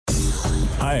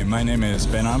Hi, my name is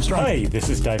Ben Armstrong. Hi, this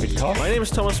is David Koch. My name is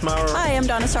Thomas Maurer. Hi, I'm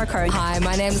Donna Sarkari. Hi,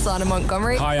 my name is Lana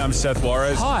Montgomery. Hi, I'm Seth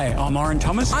Juarez. Hi, I'm Aaron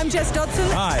Thomas. I'm Jess Dodson.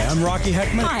 Hi, I'm Rocky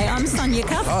Heckman. Hi, I'm Sonia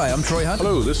Cuff. Hi, I'm Troy Hunt.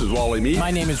 Hello, this is Wally Mead.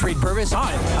 My name is Reed Purvis.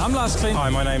 Hi, I'm Lars Klint. Hi,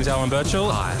 my name is Alan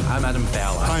Birchall. Hi, I'm Adam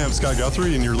Fowler. Hi, I'm Scott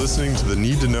Guthrie, and you're listening to the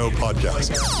Need to Know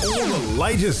podcast. All the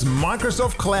latest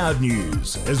Microsoft Cloud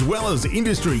news, as well as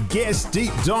industry guest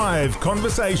deep dive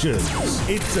conversations.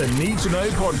 It's a Need to Know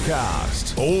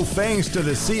podcast. All thanks to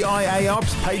the CIA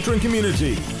Ops patron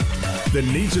community. The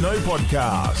Need to Know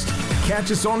podcast.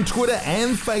 Catch us on Twitter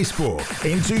and Facebook,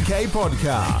 N2K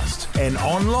Podcast, and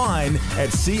online at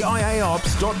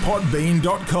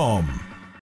ciaops.podbean.com.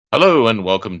 Hello and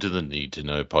welcome to the Need to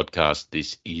Know podcast.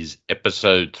 This is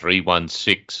episode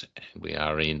 316 and we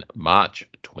are in March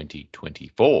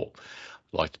 2024.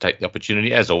 I'd like to take the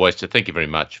opportunity, as always, to thank you very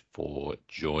much for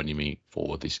joining me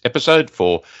for this episode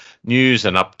for news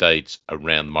and updates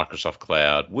around Microsoft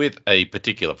Cloud with a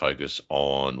particular focus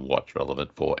on what's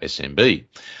relevant for SMB.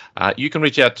 You can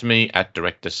reach out to me at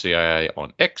Director CIA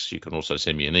on X. You can also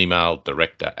send me an email,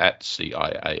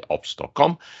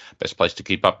 director@ciaops.com. Best place to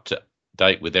keep up to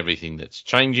date with everything that's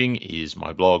changing is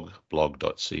my blog,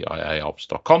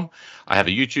 blog.ciaops.com. I have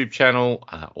a YouTube channel.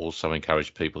 Also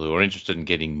encourage people who are interested in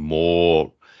getting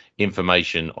more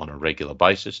information on a regular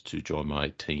basis to join my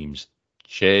team's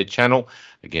shared channel.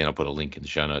 Again, I'll put a link in the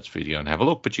show notes for you to go and have a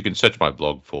look, but you can search my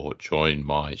blog for Join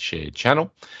My Shared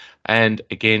Channel. And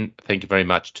again, thank you very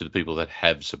much to the people that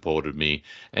have supported me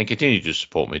and continue to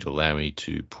support me to allow me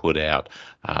to put out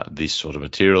this sort of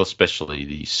material, especially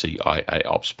the CIA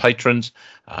Ops patrons.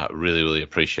 Really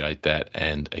appreciate that.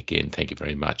 And again, thank you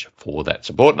very much for that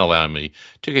support and allowing me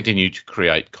to continue to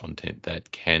create content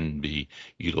that can be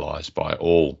utilized by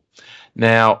all.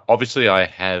 Now, obviously, I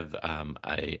have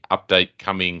a update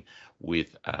coming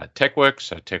with TechWorks.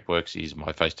 So TechWorks is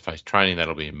my face-to-face training.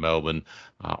 That'll be in Melbourne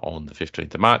on the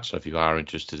 15th of March. So if you are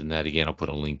interested in that, again, I'll put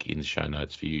a link in the show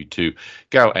notes for you to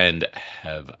go and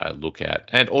have a look at.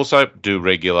 And also do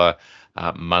regular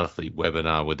monthly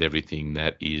webinar with everything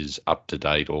that is up to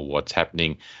date or what's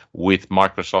happening with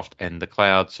Microsoft and the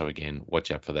cloud. So again,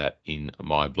 watch out for that in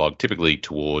my blog, typically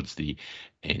towards the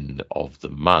end of the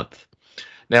month.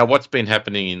 Now, what's been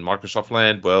happening in Microsoft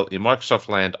land? Well, in Microsoft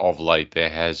land of late, there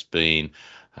has been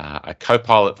a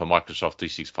Copilot for Microsoft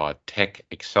 365 Tech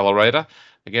Accelerator.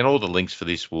 Again, all the links for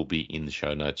this will be in the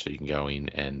show notes, so you can go in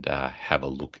and have a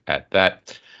look at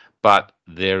that. But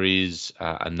there is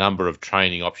a number of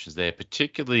training options there,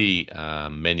 particularly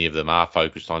many of them are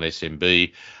focused on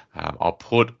SMB. I'll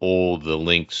put all the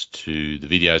links to the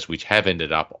videos which have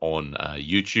ended up on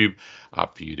YouTube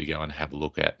up for you to go and have a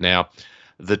look at. Now,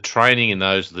 the training in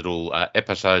those little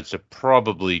episodes are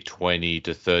probably 20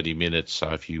 to 30 minutes. So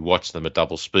if you watch them at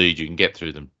double speed, you can get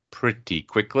through them pretty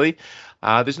quickly.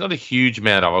 There's not a huge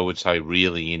amount of, I would say,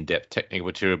 really in-depth technical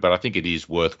material, but I think it is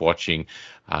worth watching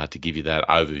to give you that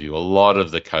overview. A lot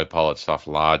of the Copilot stuff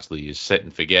largely is set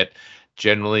and forget.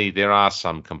 Generally, there are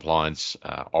some compliance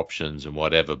options and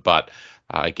whatever, but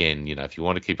again, you know, if you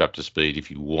want to keep up to speed, if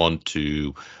you want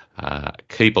to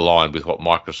keep aligned with what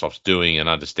Microsoft's doing and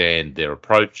understand their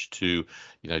approach to,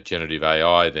 you know, generative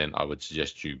AI, then I would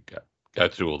suggest you go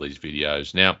through all these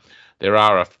videos. Now, there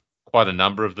are quite a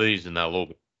number of these, and they'll all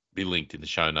be linked in the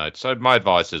show notes. So my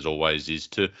advice, as always, is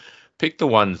to pick the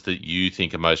ones that you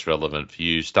think are most relevant for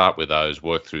you, start with those,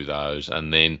 work through those,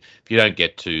 and then if you don't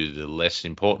get to the less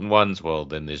important ones, well,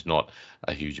 then there's not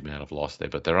a huge amount of loss there.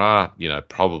 But there are, you know,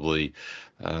 probably,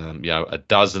 a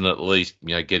dozen at least,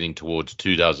 you know, getting towards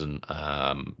 24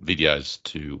 videos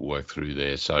to work through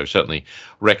there. So certainly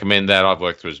recommend that. I've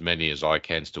worked through as many as I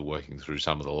can, still working through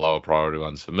some of the lower priority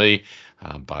ones for me.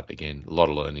 But again, a lot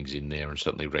of learnings in there and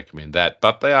certainly recommend that.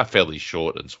 But they are fairly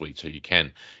short and sweet, so you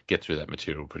can get through that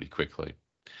material pretty quickly.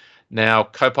 Now,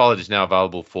 Copilot is now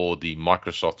available for the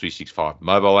Microsoft 365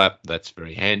 mobile app. That's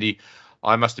very handy.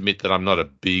 I must admit that I'm not a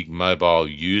big mobile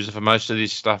user for most of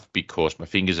this stuff because my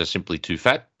fingers are simply too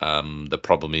fat. The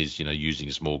problem is, you know, using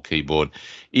a small keyboard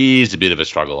is a bit of a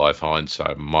struggle, I find.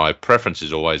 So my preference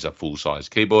is always a full-size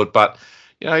keyboard. But,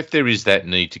 you know, if there is that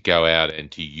need to go out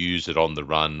and to use it on the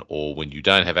run or when you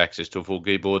don't have access to a full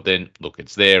keyboard, then look,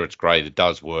 it's there, it's great, it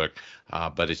does work.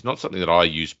 But it's not something that I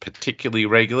use particularly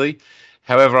regularly.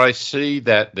 However, I see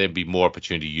that there'd be more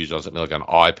opportunity to use on something like an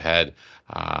iPad,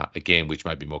 again, which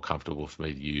may be more comfortable for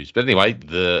me to use. But anyway,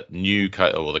 the new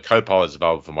the Copilot is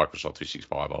available for Microsoft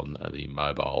 365 on the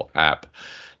mobile app.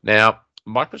 Now,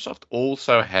 Microsoft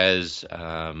also has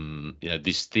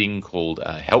this thing called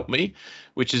Help Me,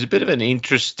 which is a bit of an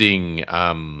interesting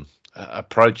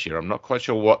approach here. I'm not quite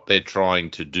sure what they're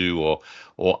trying to do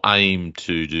or aim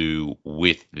to do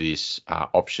with this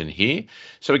option here.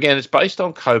 So again, it's based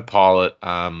on Copilot.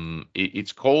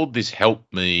 It's called this Help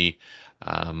Me.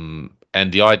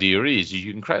 And the idea is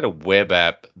you can create a web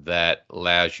app that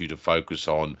allows you to focus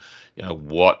on,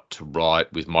 what to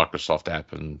write with Microsoft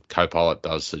app, and Copilot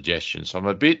does suggestions. So I'm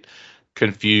a bit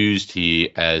confused here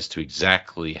as to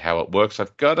exactly how it works.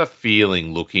 I've got a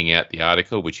feeling, looking at the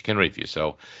article, which you can read for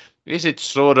yourself, is it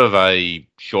sort of a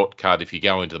shortcut if you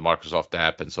go into the Microsoft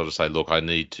app and sort of say, look, I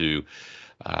need to,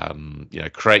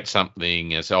 create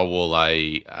something and say,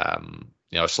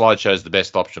 a slideshow is the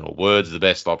best option, or Word's the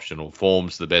best option, or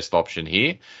Form's the best option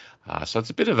here. So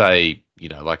it's a bit of a,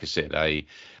 like I said, a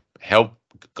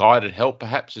guided help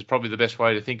perhaps is probably the best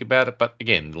way to think about it. But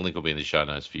again, the link will be in the show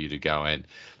notes for you to go and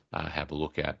have a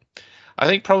look at. I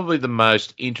think probably the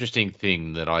most interesting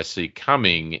thing that I see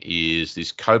coming is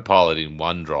this Copilot in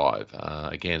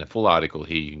OneDrive. Again, a full article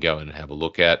here you can go and have a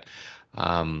look at.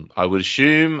 I would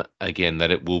assume, again,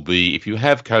 that it will be, if you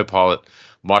have Copilot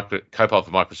for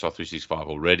Microsoft 365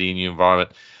 already in your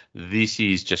environment, this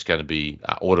is just going to be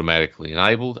automatically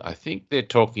enabled. I think they're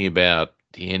talking about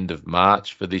the end of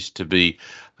March for this to be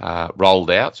rolled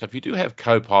out. So if you do have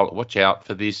Copilot, watch out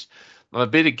for this. I'm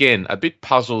a bit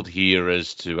puzzled here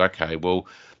as to, okay, well,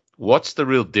 what's the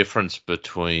real difference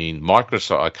between Copilot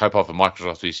for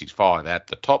Microsoft 365 at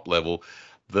the top level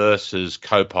versus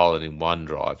Copilot in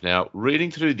OneDrive? Now, reading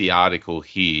through the article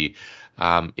here,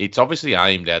 it's obviously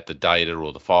aimed at the data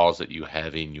or the files that you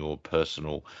have in your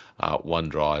personal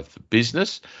OneDrive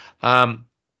business.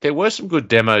 There were some good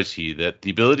demos here, that the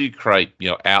ability to create,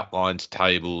 outlines,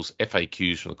 tables,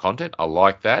 FAQs from the content. I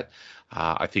like that.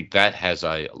 I think that has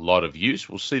a lot of use.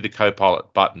 We'll see the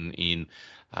Copilot button in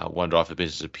OneDrive for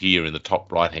Business appear in the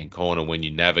top right-hand corner when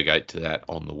you navigate to that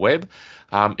on the web.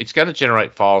 It's going to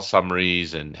generate file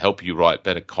summaries and help you write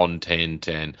better content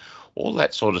and all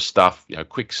that sort of stuff,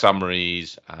 quick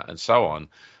summaries and so on.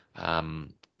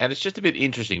 And it's just a bit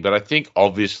interesting, but I think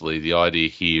obviously the idea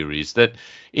here is that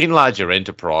in larger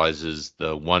enterprises,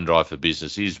 the OneDrive for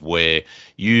Business is where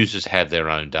users have their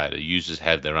own data, users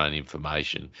have their own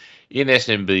information. In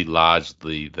SMB,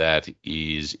 largely that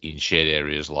is in shared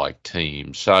areas like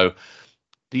Teams. So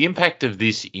the impact of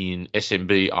this in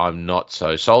SMB, I'm not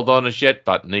so sold on as yet,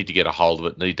 but need to get a hold of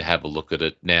it, need to have a look at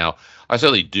it. Now, I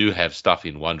certainly do have stuff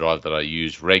in OneDrive that I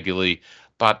use regularly,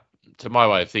 but to my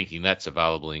way of thinking, that's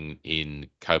available in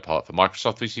Copilot for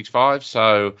Microsoft 365.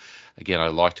 So again, I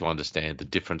like to understand the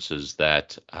differences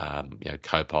that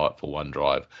Copilot for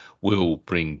OneDrive will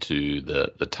bring to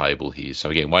the table here.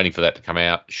 So again, waiting for that to come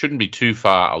out. Shouldn't be too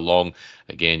far along.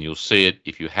 Again, you'll see it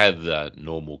if you have the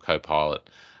normal Copilot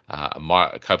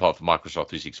Copilot for Microsoft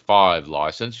 365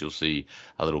 license. You'll see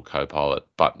a little Copilot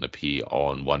button appear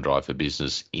on OneDrive for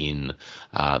Business in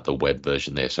the web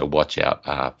version there. So watch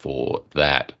out for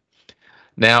that.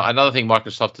 Now, another thing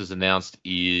Microsoft has announced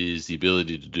is the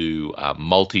ability to do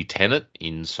multi-tenant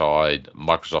inside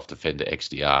Microsoft Defender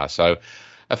XDR. So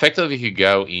effectively, you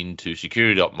go into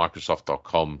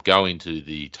security.microsoft.com, go into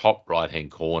the top right-hand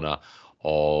corner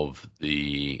of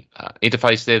the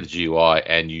interface there, the GUI,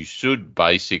 and you should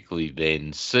basically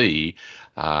then see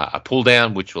a pull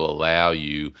down which will allow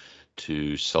you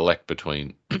to select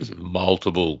between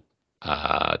multiple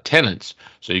tenants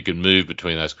so you can move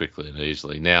between those quickly and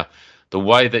easily. Now, the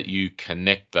way that you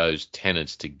connect those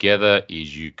tenants together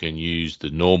is you can use the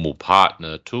normal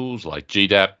partner tools like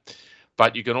GDAP,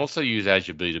 but you can also use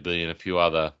Azure B2B and a few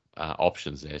other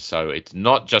options there. So it's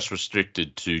not just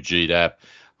restricted to GDAP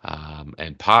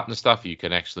and partner stuff. You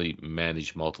can actually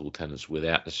manage multiple tenants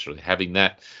without necessarily having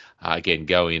that. Again,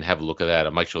 go in, have a look at that,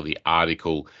 and make sure the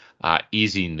article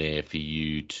is in there for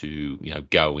you to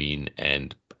go in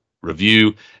and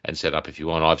review and set up if you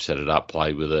want. I've set it up,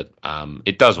 play with it.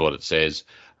 It does what it says,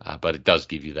 but it does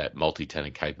give you that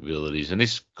multi-tenant capabilities. And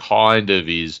this kind of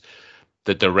is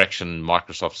the direction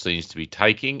Microsoft seems to be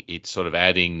taking. It's sort of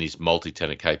adding these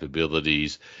multi-tenant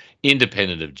capabilities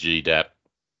independent of GDAP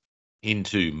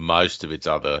into most of its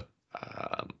other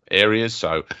areas.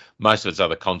 So most of its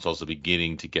other consoles are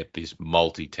beginning to get this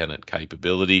multi-tenant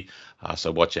capability.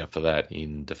 So watch out for that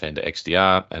in Defender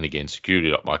XDR. And again,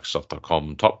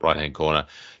 security.microsoft.com, top right-hand corner,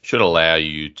 should allow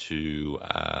you to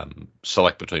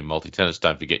select between multi-tenants.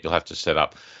 Don't forget, you'll have to set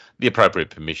up the appropriate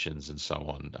permissions and so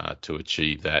on to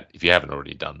achieve that, if you haven't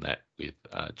already done that with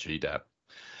GDAP.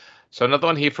 So another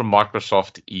one here from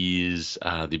Microsoft is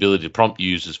the ability to prompt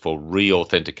users for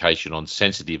re-authentication on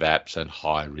sensitive apps and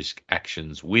high-risk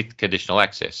actions with conditional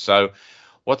access. So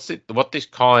what this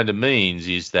kind of means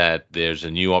is that there's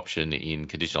a new option in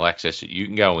conditional access that you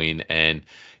can go in and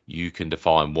you can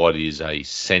define what is a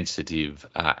sensitive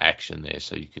action there.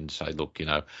 So you can say, look,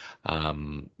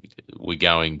 we're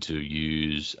going to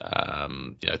use,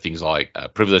 things like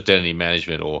privileged identity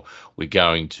management, or we're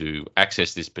going to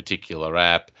access this particular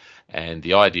app. And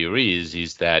the idea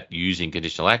is that using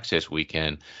conditional access, we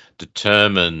can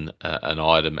determine an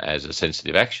item as a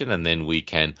sensitive action, and then we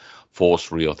can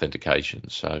force re-authentication.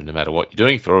 So no matter what you're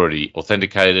doing, if you're already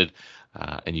authenticated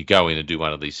and you go in and do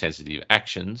one of these sensitive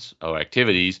actions or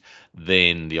activities,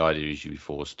 then the idea is you'll be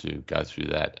forced to go through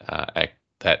that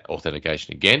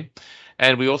authentication again.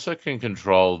 And we also can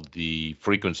control the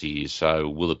frequency. So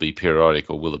will it be periodic,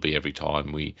 or will it be every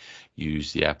time we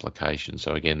use the application?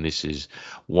 So again, this is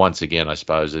once again, I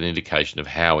suppose, an indication of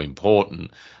how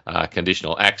important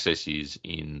conditional access is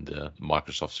in the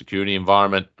Microsoft security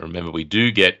environment. Remember, we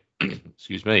do get,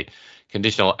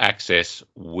 conditional access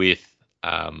with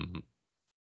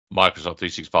Microsoft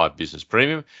 365 Business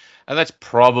Premium. And that's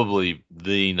probably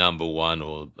the number one,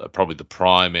 or probably the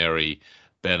primary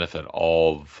benefit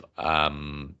of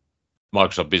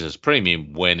Microsoft Business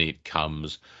Premium when it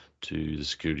comes to the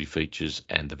security features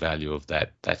and the value of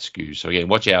that SKU. So again,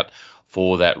 watch out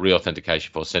for that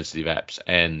re-authentication for sensitive apps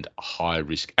and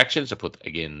high-risk actions. I put,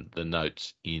 again, the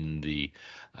notes in the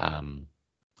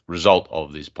result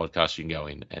of this podcast. You can go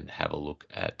in and have a look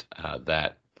at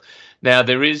that. Now,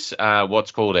 there is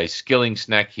what's called a skilling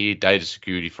snack here, Data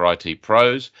Security for IT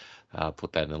Pros.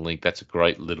 Put that in a link. That's a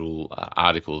great little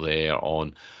article there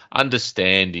on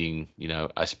understanding,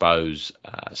 I suppose,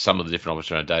 some of the different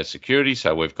options around data security.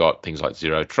 So we've got things like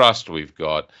Zero Trust. We've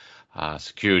got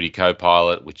Security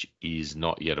Copilot, which is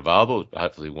not yet available.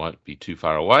 Hopefully won't be too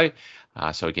far away.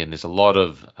 So again, there's a lot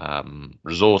of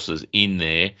resources in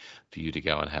there for you to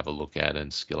go and have a look at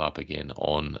and skill up again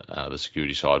on the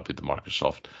security side with the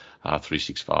Microsoft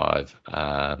 365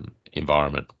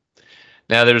 environment.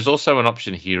 Now, there is also an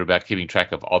option here about keeping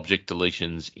track of object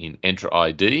deletions in Entra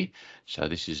ID. So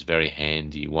this is very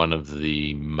handy. One of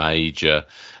the major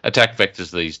attack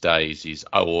vectors these days is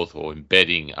OAuth, or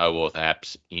embedding OAuth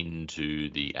apps into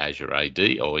the Azure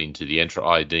AD or into the Entra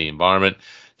ID environment.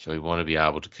 So we want to be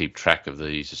able to keep track of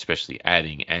these, especially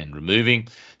adding and removing.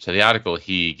 So the article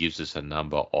here gives us a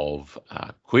number of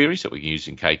queries that we can use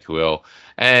in KQL,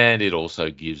 and it also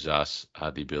gives us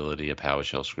the ability, a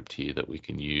PowerShell script here that we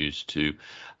can use to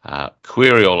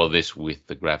query all of this with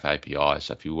the Graph API.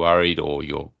 So if you're worried or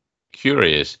you're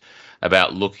curious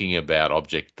about looking about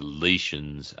object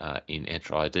deletions in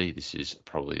Entra ID, this is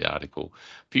probably the article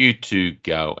for you to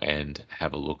go and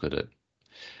have a look at it.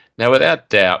 Now, without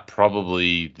doubt,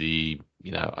 probably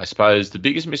I suppose the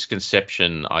biggest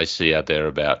misconception I see out there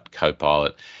about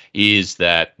Copilot is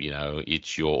that,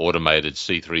 it's your automated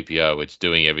C3PO. It's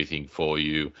doing everything for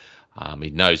you.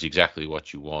 It knows exactly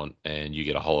what you want, and you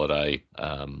get a holiday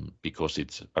because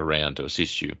it's around to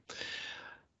assist you.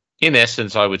 In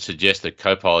essence, I would suggest that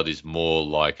Copilot is more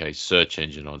like a search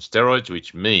engine on steroids,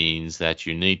 which means that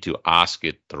you need to ask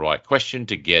it the right question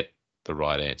to get the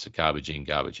right answer, garbage in,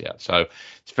 garbage out. So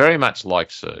it's very much like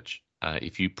search.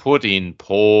 If you put in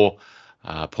poorly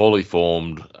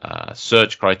formed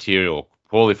search criteria, or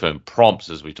poorly formed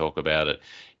prompts, as we talk about it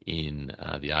in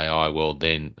the AI world,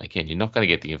 then again, you're not going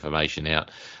to get the information out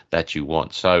that you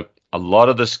want. So a lot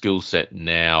of the skill set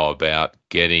now about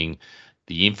getting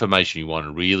the information you want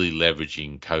and really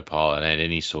leveraging Copilot and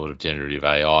any sort of generative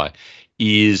AI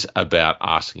is about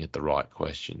asking it the right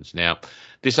questions. Now,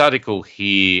 this article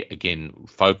here, again,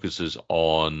 focuses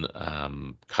on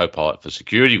Copilot for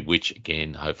security, which,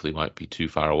 again, hopefully won't be too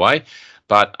far away.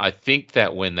 But I think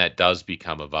that when that does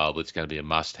become available, it's going to be a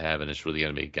must-have, and it's really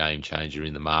going to be a game changer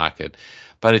in the market.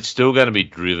 But it's still going to be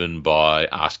driven by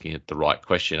asking it the right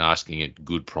question, asking it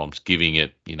good prompts, giving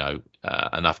it,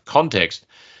 enough context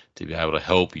to be able to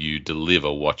help you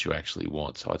deliver what you actually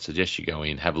want. So I'd suggest you go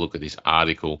in, have a look at this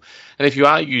article. And if you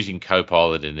are using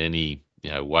Copilot in any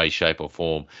way, shape or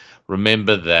form,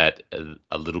 remember that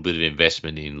a little bit of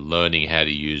investment in learning how to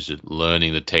use it,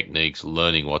 learning the techniques,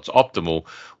 learning what's optimal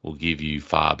will give you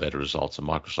far better results. And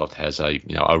Microsoft has a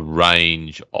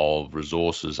range of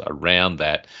resources around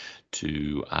that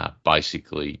to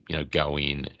basically go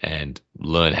in and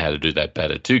learn how to do that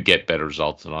better to get better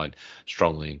results. And I'd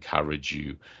strongly encourage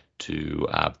you to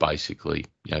basically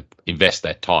invest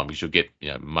that time, because you'll get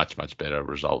much better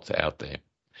results out there.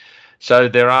 So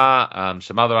there are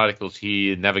some other articles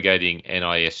here, navigating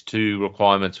NIS2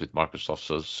 requirements with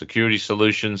Microsoft security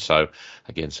solutions. So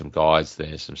again, some guides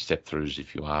there, some step throughs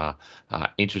if you are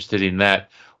interested in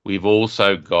that. We've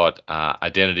also got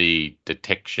identity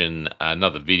detection,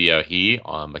 another video here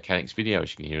on Mechanics video, as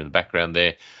you can hear in the background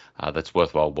there. That's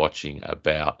worthwhile watching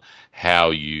about how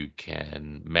you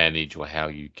can manage or how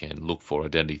you can look for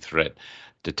identity threat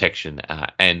detection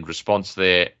and response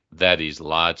there. That is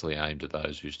largely aimed at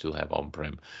those who still have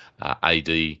on-prem AD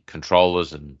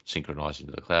controllers and synchronizing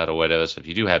to the cloud or whatever. So if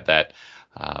you do have that,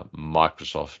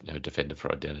 Microsoft Defender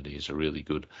for Identity is a really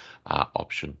good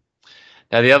option.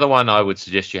 Now, the other one I would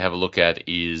suggest you have a look at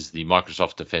is the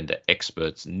Microsoft Defender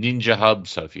Experts Ninja Hub.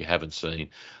 So if you haven't seen,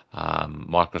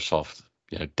 Microsoft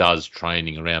does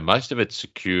training around most of its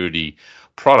security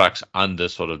products under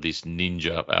sort of this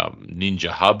Ninja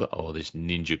Hub or this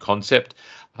Ninja concept.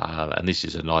 And this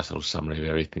is a nice little summary of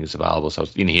everything that's available. So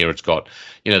in here, it's got,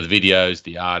 the videos,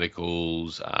 the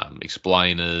articles,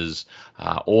 explainers,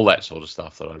 all that sort of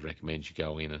stuff that I'd recommend you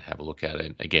go in and have a look at.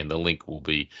 And again, the link will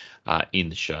be in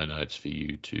the show notes for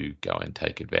you to go and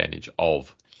take advantage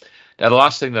of. Now, the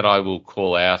last thing that I will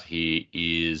call out here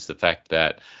is the fact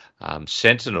that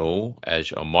Sentinel,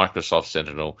 Microsoft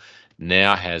Sentinel,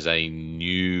 now has a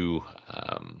new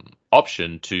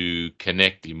option to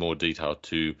connect in more detail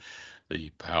to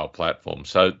the Power Platform.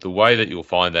 So the way that you'll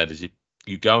find that is if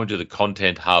you go into the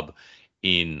Content Hub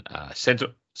in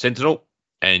Sentinel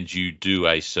and you do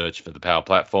a search for the Power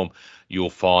Platform,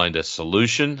 you'll find a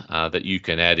solution that you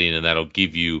can add in, and that'll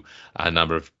give you a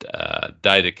number of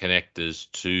data connectors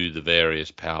to the various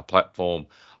Power Platform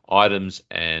items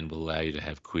and will allow you to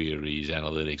have queries,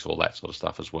 analytics, all that sort of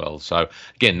stuff as well. So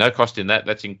again, no cost in that.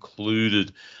 That's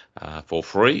included for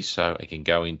free. So I can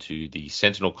go into the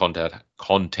Sentinel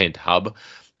Content Hub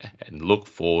and look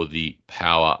for the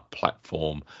Power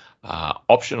Platform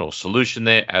option or solution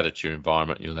there, add it to your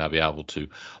environment. You'll now be able to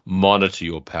monitor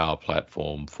your Power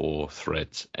Platform for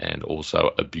threats and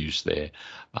also abuse there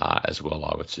as well,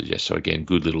 I would suggest. So again,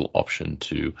 good little option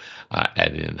to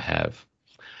add in and have.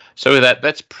 So with that,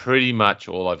 that's pretty much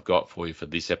all I've got for you for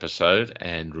this episode.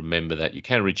 And remember that you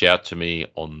can reach out to me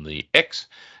on the X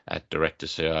at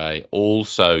director.cia.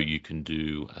 Also, you can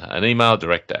do an email,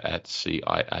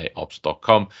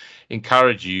 director@ciaops.com.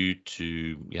 Encourage you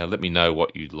to let me know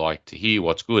what you'd like to hear,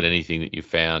 what's good, anything that you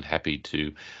found. Happy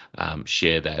to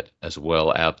share that as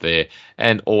well out there.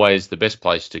 And always the best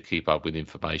place to keep up with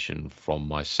information from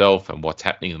myself and what's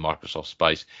happening in the Microsoft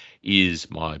space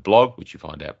is my blog, which you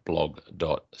find at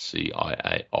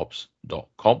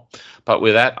blog.ciaops.com. But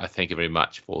with that, I thank you very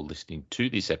much for listening to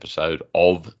this episode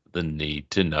of the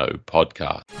Need to Know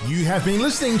podcast. You have been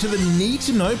listening to the Need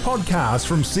to Know podcast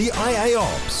from CIA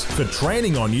Ops. For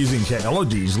training on using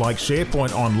technologies like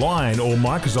SharePoint Online or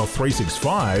Microsoft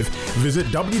 365, visit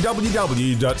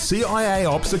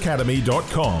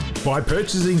www.ciaopsacademy.com. By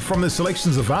purchasing from the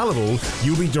selections available,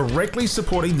 you'll be directly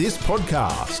supporting this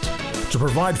podcast. To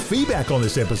provide feedback on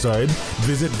this episode,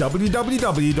 visit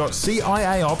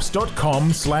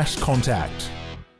www.ciaops.com/contact.